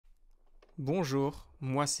Bonjour,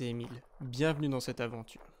 moi c'est Emile, bienvenue dans cette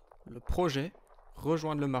aventure. Le projet,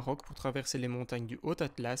 rejoindre le Maroc pour traverser les montagnes du Haut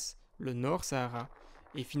Atlas, le Nord Sahara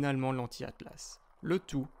et finalement l'Anti-Atlas. Le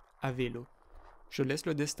tout à vélo. Je laisse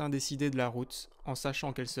le destin décider de la route en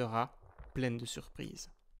sachant qu'elle sera pleine de surprises.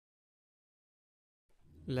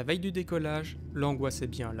 La veille du décollage, l'angoisse est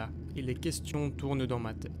bien là et les questions tournent dans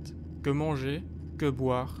ma tête. Que manger, que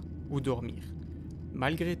boire ou dormir?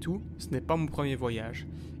 Malgré tout, ce n'est pas mon premier voyage,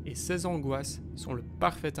 et ces angoisses sont le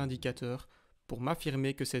parfait indicateur pour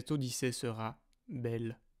m'affirmer que cette odyssée sera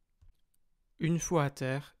belle. Une fois à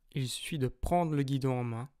terre, il suffit de prendre le guidon en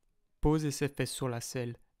main, poser ses fesses sur la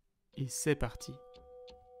selle, et c'est parti.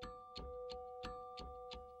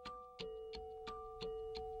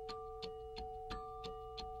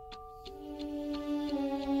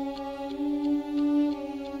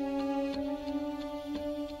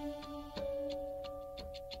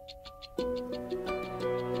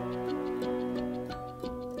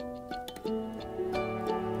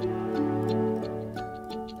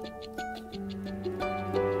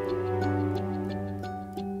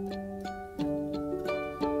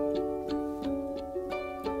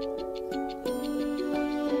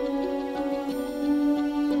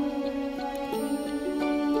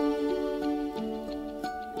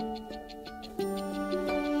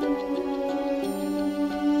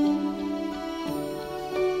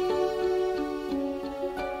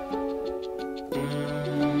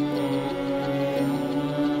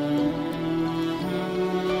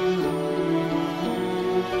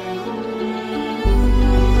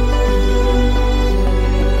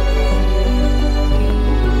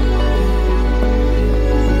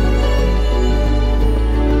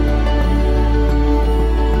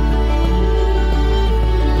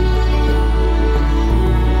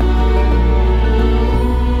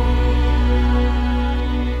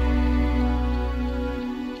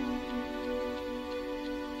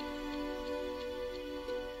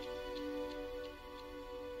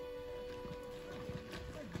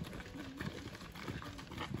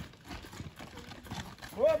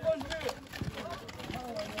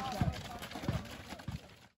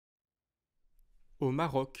 Au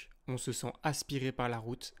Maroc, on se sent aspiré par la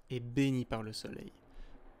route et béni par le soleil.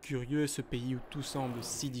 Curieux est ce pays où tout semble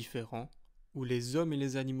si différent, où les hommes et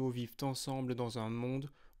les animaux vivent ensemble dans un monde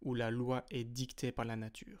où la loi est dictée par la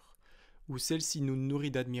nature, où celle-ci nous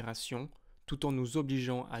nourrit d'admiration tout en nous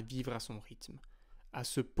obligeant à vivre à son rythme, à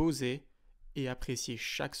se poser et apprécier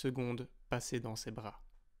chaque seconde passée dans ses bras.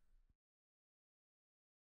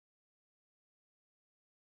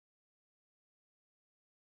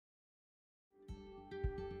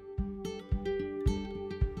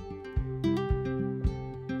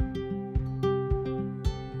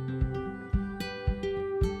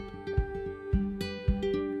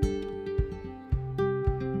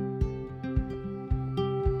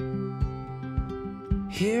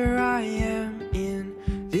 Here I am in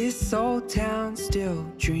this old town, still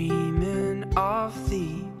dreaming of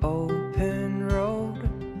the open road.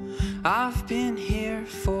 I've been here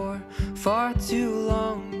for far too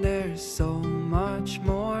long, there's so much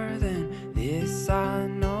more than this I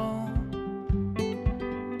know.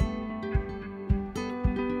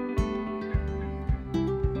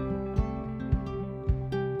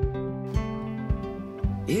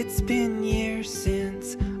 It's been years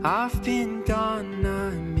since I've been gone,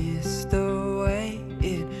 I miss the way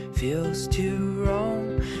it feels to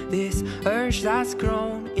roam. This urge that's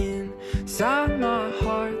grown inside my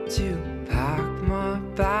heart to pack my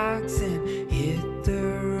bags and hit the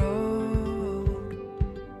road.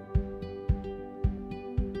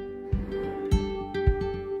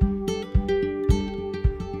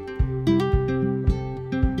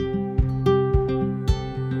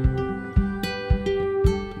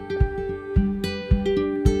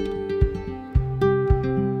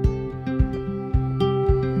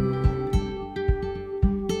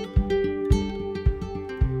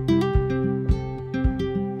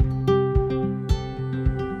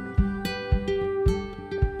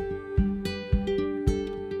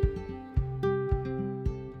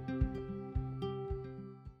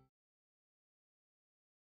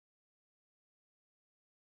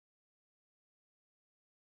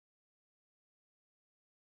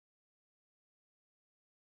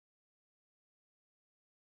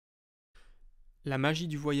 La magie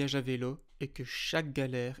du voyage à vélo est que chaque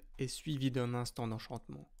galère est suivie d'un instant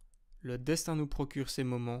d'enchantement. Le destin nous procure ces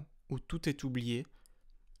moments où tout est oublié,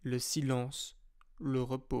 le silence, le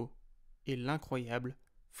repos et l'incroyable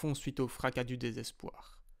font suite au fracas du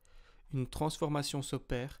désespoir. Une transformation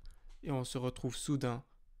s'opère et on se retrouve soudain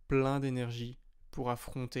plein d'énergie pour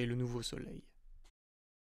affronter le nouveau soleil.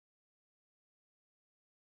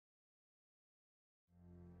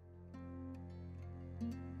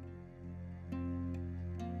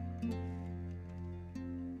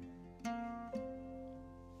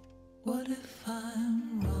 if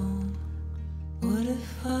I'm wrong? What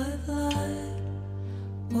if I've lied?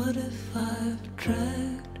 What if I've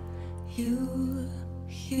dragged you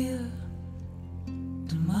here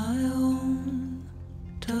to my own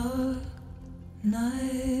dark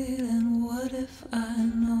night? And what if I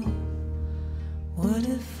know? What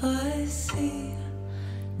if I see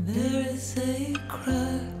there is a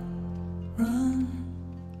crack run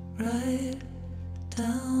right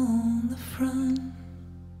down the front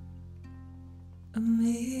of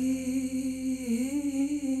me?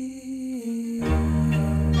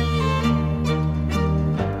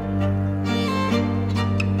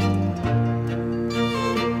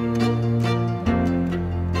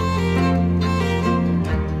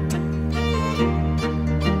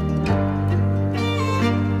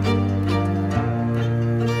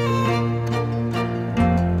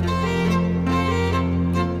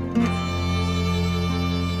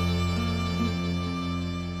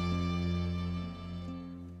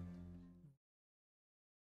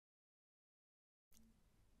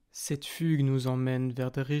 Cette fugue nous emmène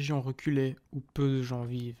vers des régions reculées où peu de gens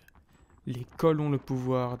vivent. Les cols ont le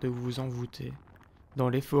pouvoir de vous envoûter. Dans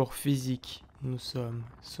l'effort physique, nous sommes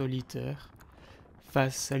solitaires.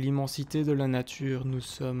 Face à l'immensité de la nature, nous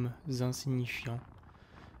sommes insignifiants.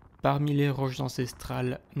 Parmi les roches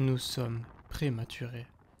ancestrales, nous sommes prématurés.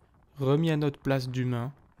 Remis à notre place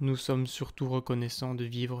d'humains, nous sommes surtout reconnaissants de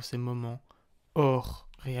vivre ces moments hors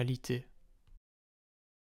réalité.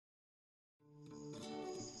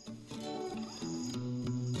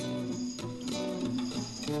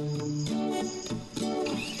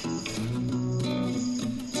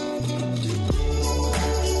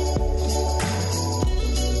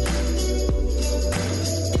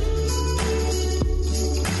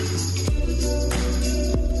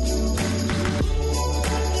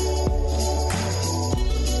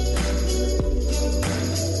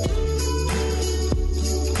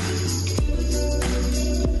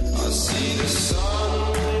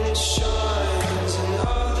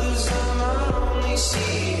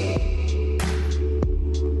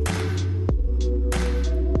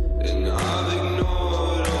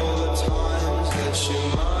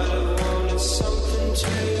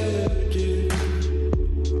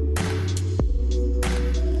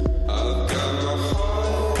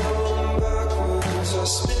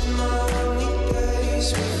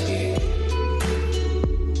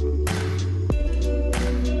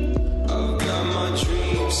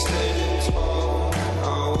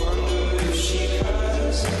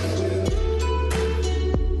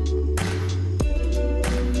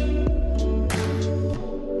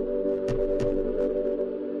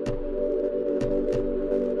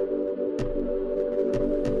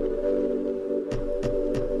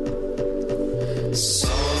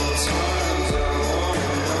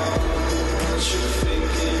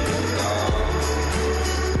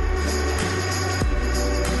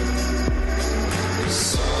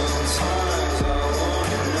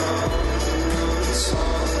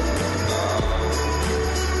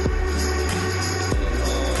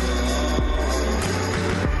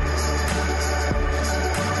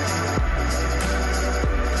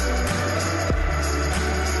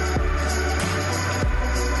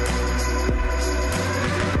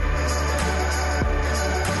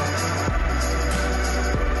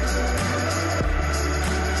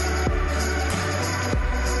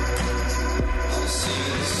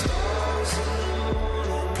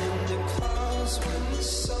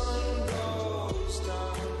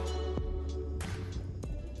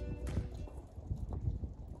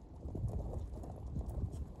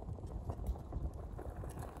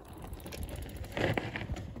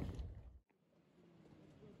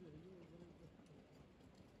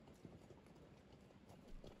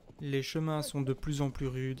 Les chemins sont de plus en plus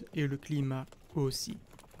rudes et le climat aussi.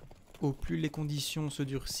 Au plus les conditions se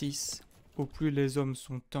durcissent, au plus les hommes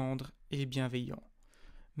sont tendres et bienveillants.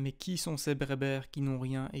 Mais qui sont ces berbères qui n'ont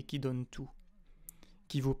rien et qui donnent tout?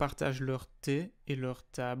 Qui vous partagent leur thé et leur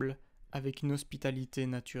table avec une hospitalité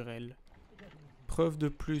naturelle? Preuve de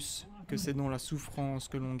plus que c'est dans la souffrance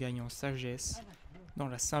que l'on gagne en sagesse, dans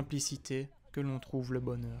la simplicité que l'on trouve le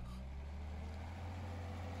bonheur.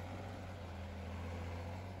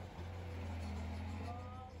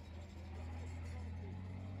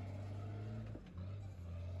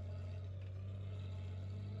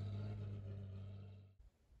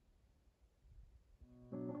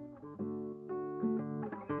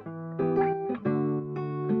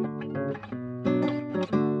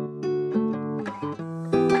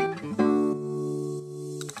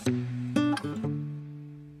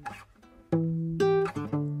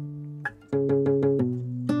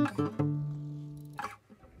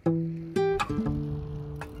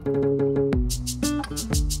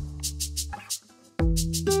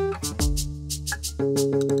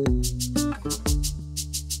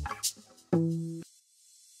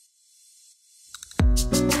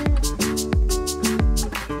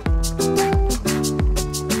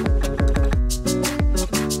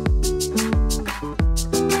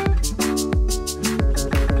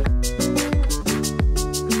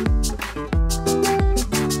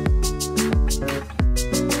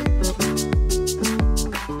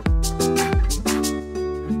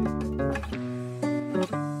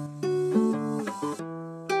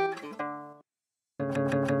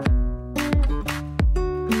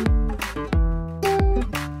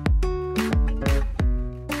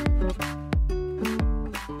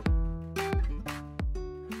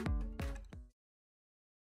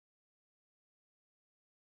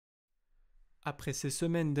 Après ces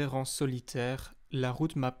semaines d'errance solitaire, la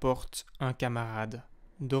route m'apporte un camarade.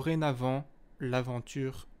 Dorénavant,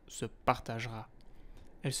 l'aventure se partagera.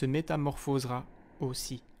 Elle se métamorphosera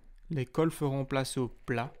aussi. Les cols feront place au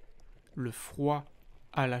plat, le froid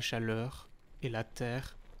à la chaleur et la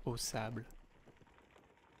terre au sable.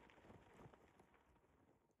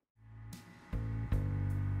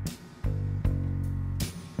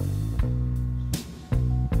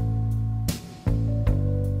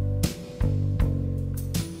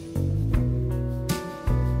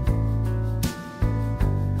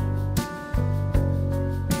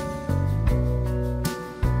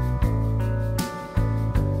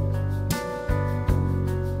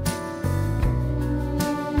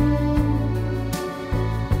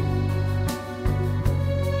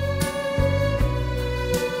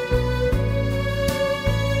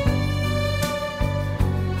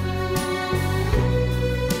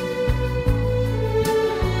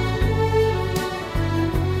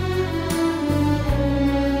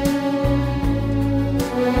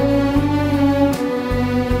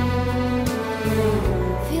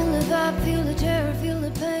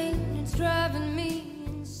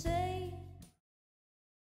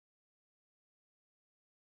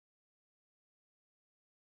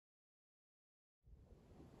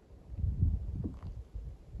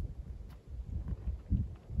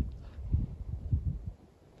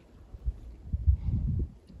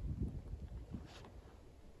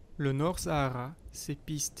 Le Nord Sahara, ses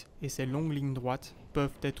pistes et ses longues lignes droites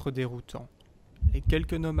peuvent être déroutants. Les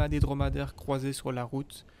quelques nomades et dromadaires croisés sur la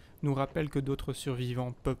route nous rappellent que d'autres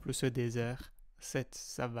survivants peuplent ce désert, cette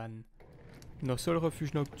savane. Nos seuls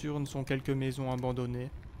refuges nocturnes sont quelques maisons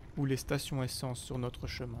abandonnées ou les stations essence sur notre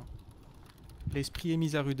chemin. L'esprit est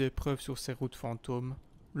mis à rude épreuve sur ces routes fantômes,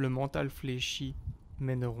 le mental fléchit,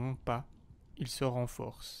 mais ne rompt pas, il se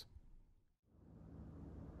renforce.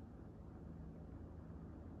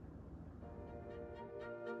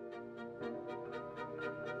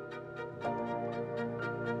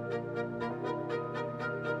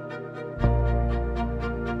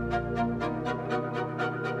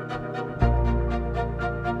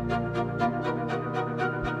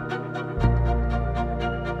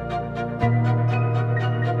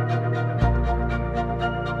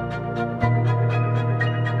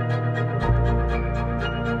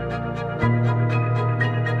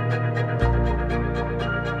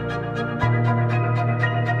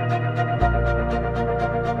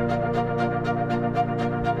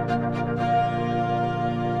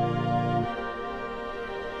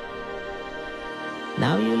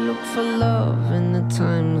 Now you look for love in the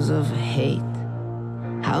times of hate.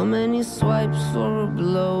 How many swipes for a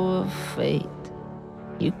blow of fate?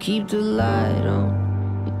 You keep the light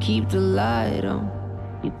on, you keep the light on,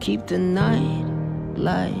 you keep the night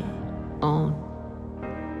light on.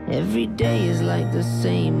 Every day is like the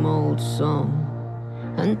same old song,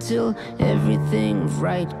 until everything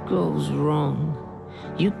right goes wrong.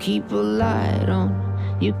 You keep a light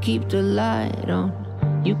on, you keep the light on,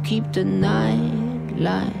 you keep the night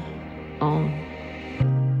light on.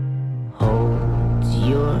 Hold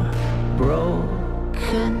your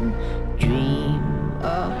broken dream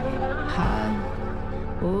up high.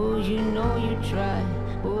 Oh, you know you try.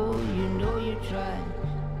 Oh, you know you try.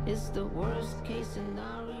 It's the worst case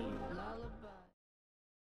scenario. Lullaby.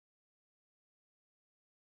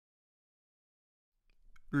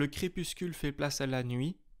 Le crépuscule fait place à la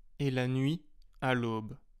nuit, et la nuit à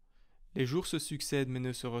l'aube. Les jours se succèdent mais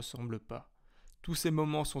ne se ressemblent pas. Tous ces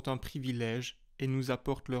moments sont un privilège et nous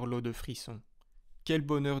apportent leur lot de frissons. Quel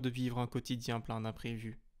bonheur de vivre un quotidien plein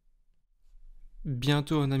d'imprévus.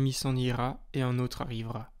 Bientôt un ami s'en ira et un autre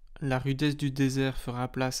arrivera. La rudesse du désert fera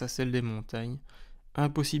place à celle des montagnes.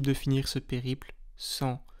 Impossible de finir ce périple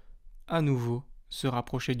sans, à nouveau, se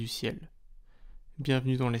rapprocher du ciel.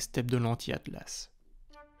 Bienvenue dans les steppes de l'anti-Atlas.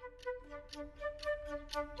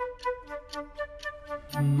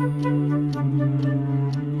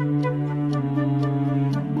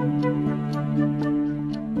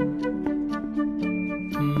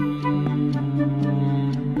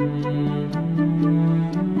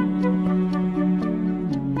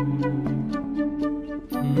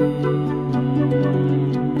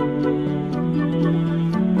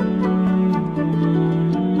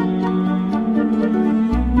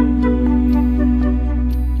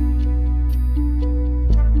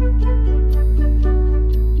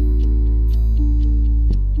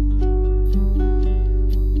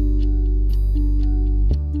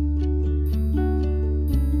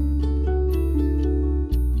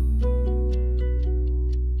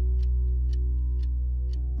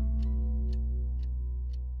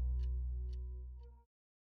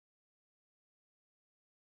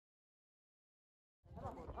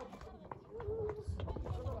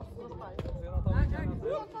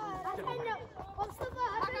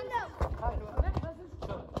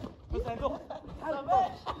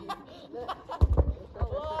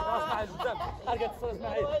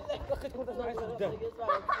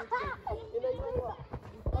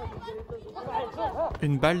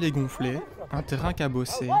 Une balle dégonflée, un terrain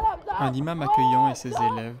cabossé, un imam accueillant et ses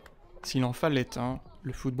élèves. S'il en fallait un,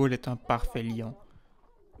 le football est un parfait liant.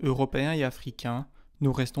 Européens et Africains,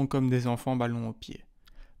 nous restons comme des enfants ballons aux pieds.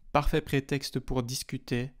 Parfait prétexte pour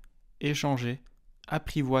discuter, échanger,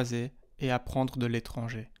 apprivoiser et apprendre de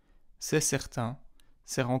l'étranger. C'est certain,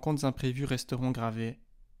 ces rencontres imprévues resteront gravées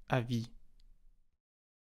à vie.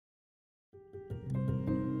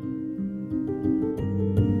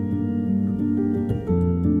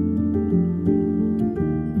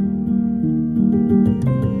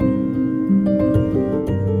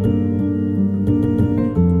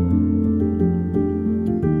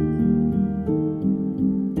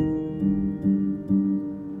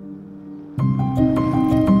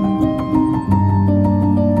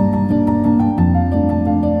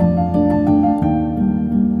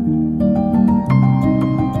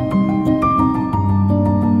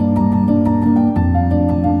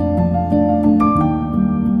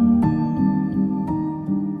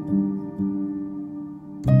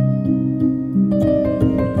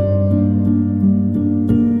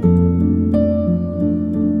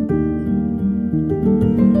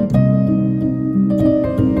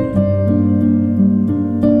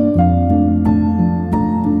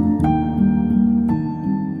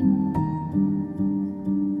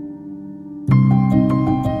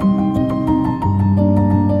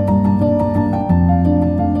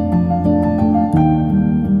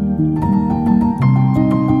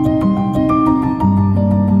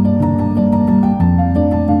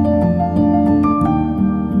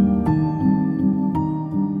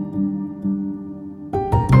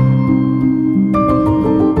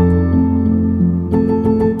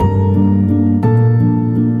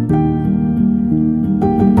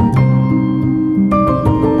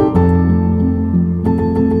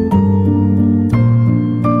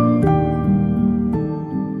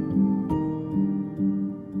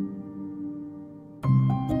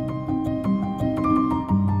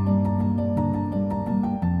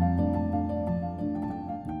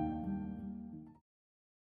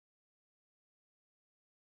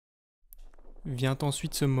 Vient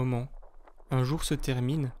ensuite ce moment. Un jour se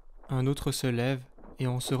termine, un autre se lève, et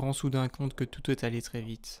on se rend soudain compte que tout est allé très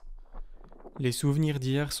vite. Les souvenirs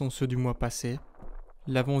d'hier sont ceux du mois passé.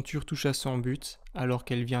 L'aventure touche à son but alors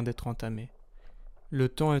qu'elle vient d'être entamée. Le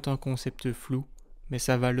temps est un concept flou, mais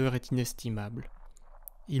sa valeur est inestimable.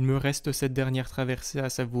 Il me reste cette dernière traversée à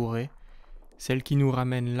savourer, celle qui nous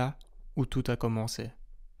ramène là où tout a commencé.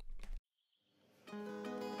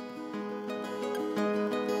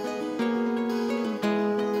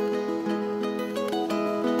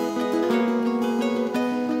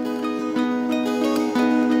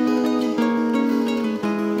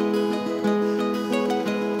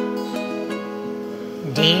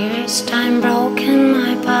 Dearest, I'm broken,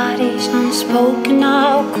 my body's unspoken,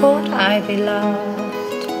 how could I be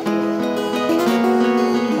loved?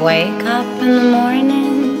 Wake up in the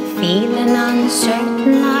morning, feeling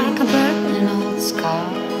uncertain like a burning old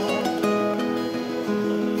scar.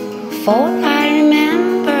 For I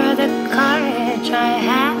remember the courage I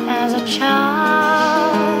had as a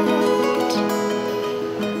child.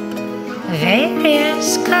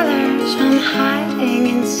 Various colors I'm hiding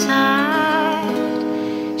inside.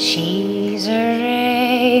 She's a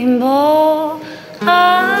rainbow, oh,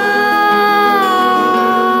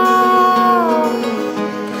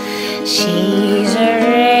 she's a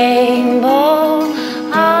rainbow,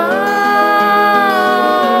 oh,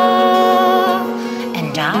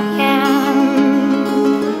 and I am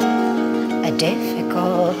a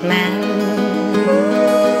difficult man,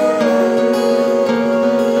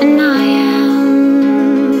 and I am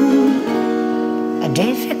a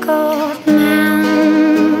difficult man.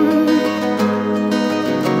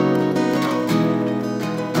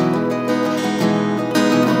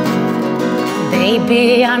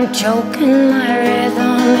 Baby, I'm choking, my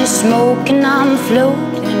rhythm is smoking, I'm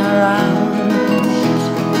floating around,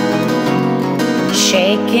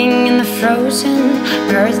 shaking in the frozen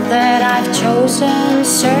earth that I've chosen,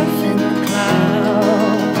 surfing the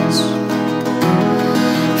clouds.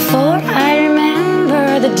 For I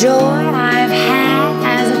remember the joy I've had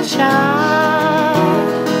as a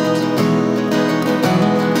child,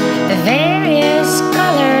 the various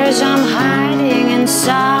colors I'm hiding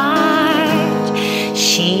inside.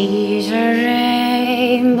 She's a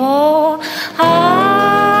rainbow, oh,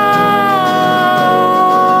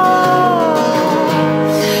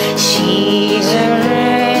 she's a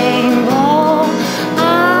rainbow,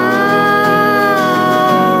 oh,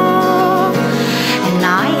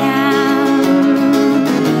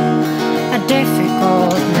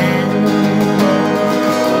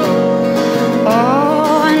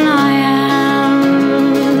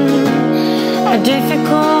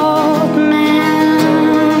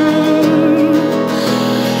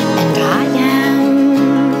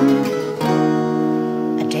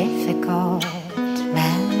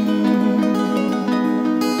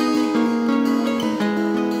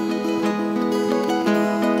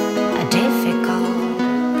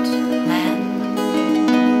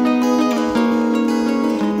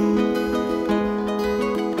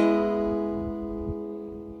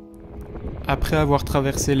 Après avoir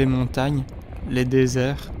traversé les montagnes, les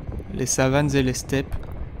déserts, les savanes et les steppes,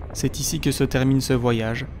 c'est ici que se termine ce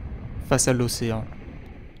voyage, face à l'océan.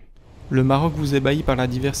 Le Maroc vous ébahit par la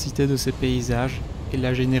diversité de ses paysages et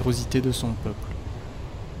la générosité de son peuple.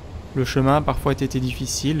 Le chemin a parfois été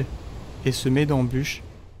difficile et semé d'embûches,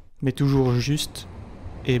 mais toujours juste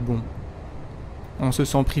et bon. On se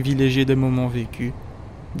sent privilégié des moments vécus,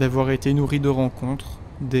 d'avoir été nourri de rencontres,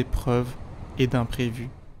 d'épreuves et d'imprévus.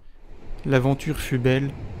 L'aventure fut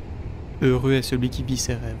belle, heureux est celui qui vit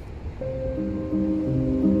ses rêves.